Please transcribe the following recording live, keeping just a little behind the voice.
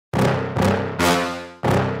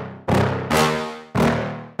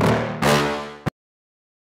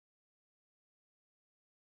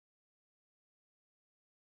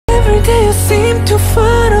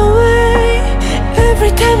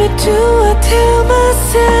do I tell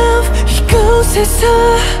myself 이곳에서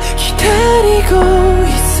기다리고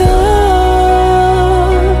있어.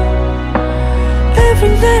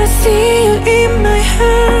 Every night I see you in my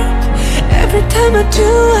heart. Every time I do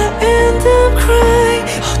I end up crying.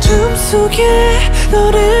 어둠 속에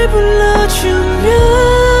너를 불러주면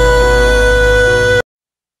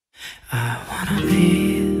I wanna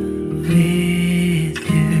be with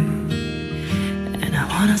you and I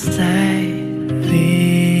wanna stay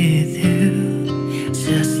with you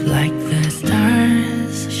just like the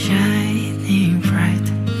stars shining bright.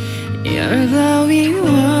 You're glowing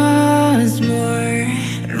once more.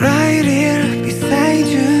 Right here beside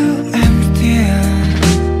you I'm still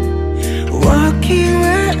walking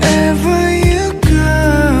wherever you go.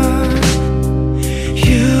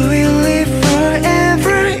 You will live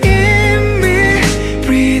forever in me,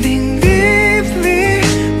 breathing deeply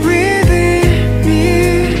within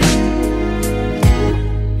me.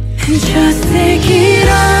 And just take it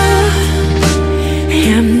off.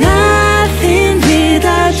 I'm nothing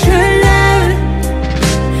without your love.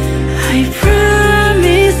 I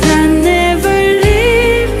promise I'll never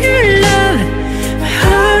leave your love. My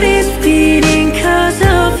heart is beating 'cause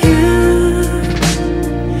of you.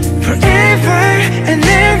 Forever and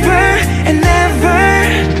ever and ever.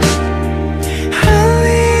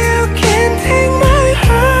 Only you can take my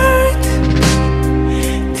heart.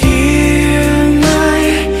 Dear my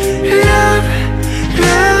love,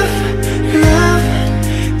 love, love,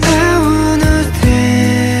 I wanna stay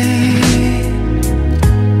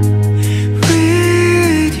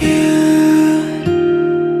with you.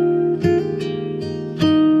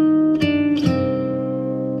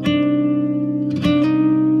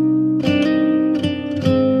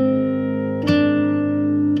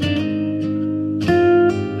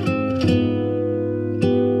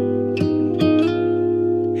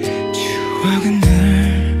 추억은 늘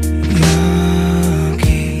여기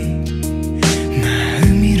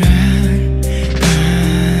마음이란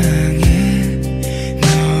방에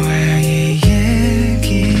너와의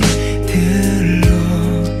얘기들로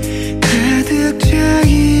가득 차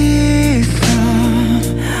있어.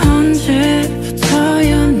 언제부터였는지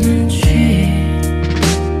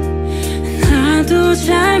나도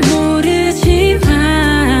잘 모르지만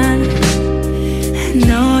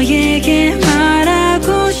너에게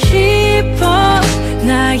말하고 싶어.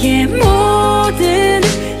 나의 모든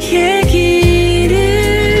얘기를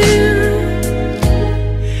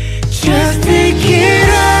Just take it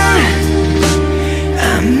on.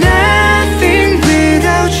 I'm nothing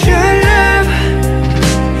without your love.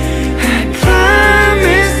 I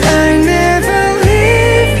promise I'll never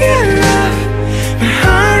leave your love. My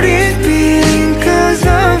heart is beating 'cause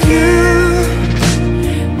of you.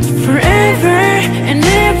 Forever and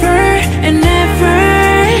ever and ever.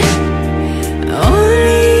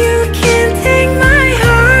 Only you can take my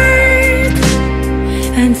heart.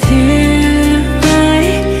 Until my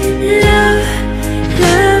love,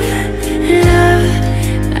 love, love,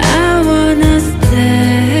 I wanna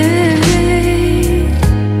stay.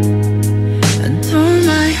 Until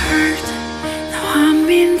my heart, now I'm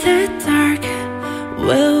in the dark.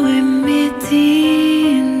 Will we meet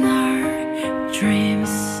in our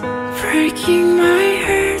dreams? Breaking my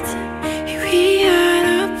heart, we are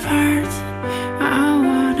apart. I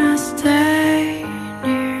wanna stay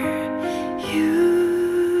near you.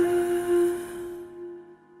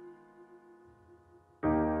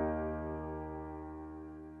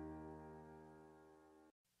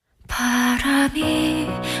 바람이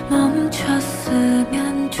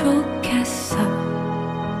멈췄으면 좋겠어.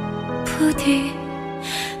 부디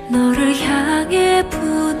너를 향해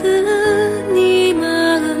부는 이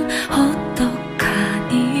마음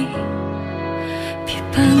어떡하니.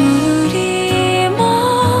 빗방울이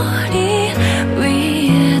머리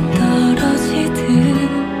위에 떨어지듯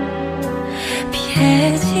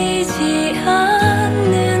피해지지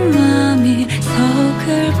않는 맘이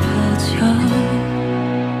서글퍼져.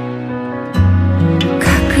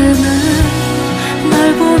 가끔은 널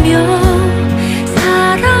보며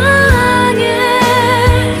사랑해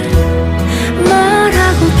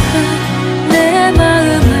말하고픈 내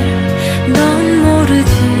마음을 넌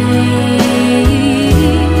모르지.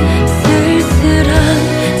 쓸쓸한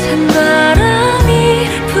찬바람이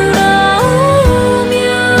불어오면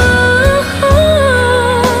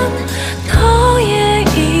너의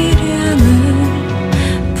이름을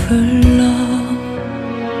불러.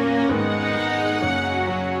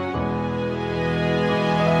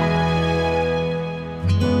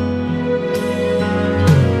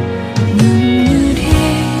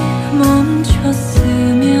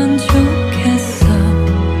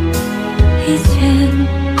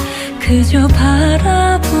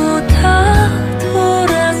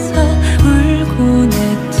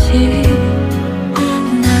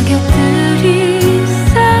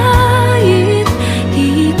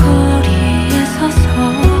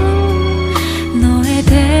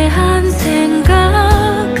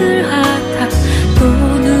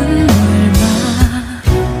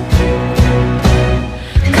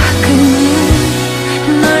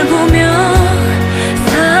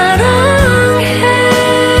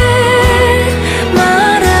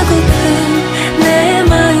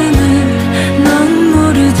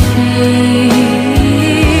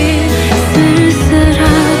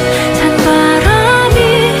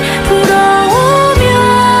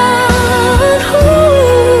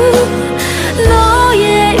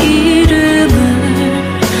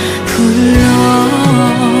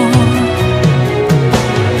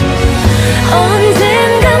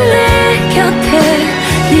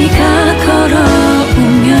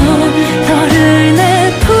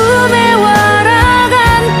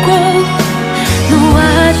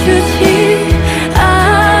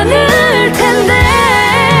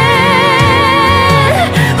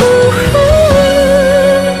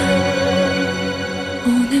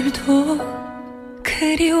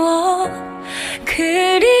 그리워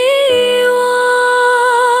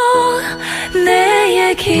내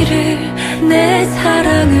얘기를 내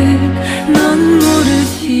사랑을 넌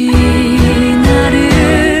모르지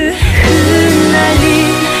나를 흩날린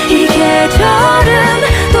이 계절은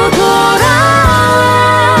또 돌아와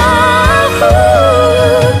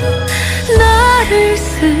나를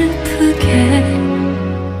슬프게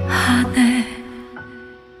하네.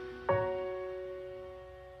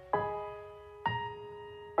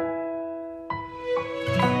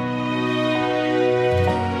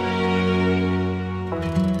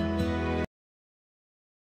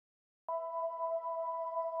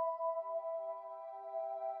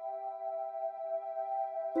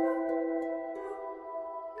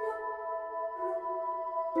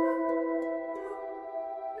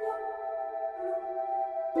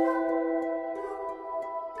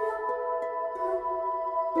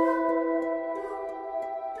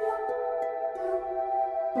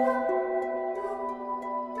 𝐶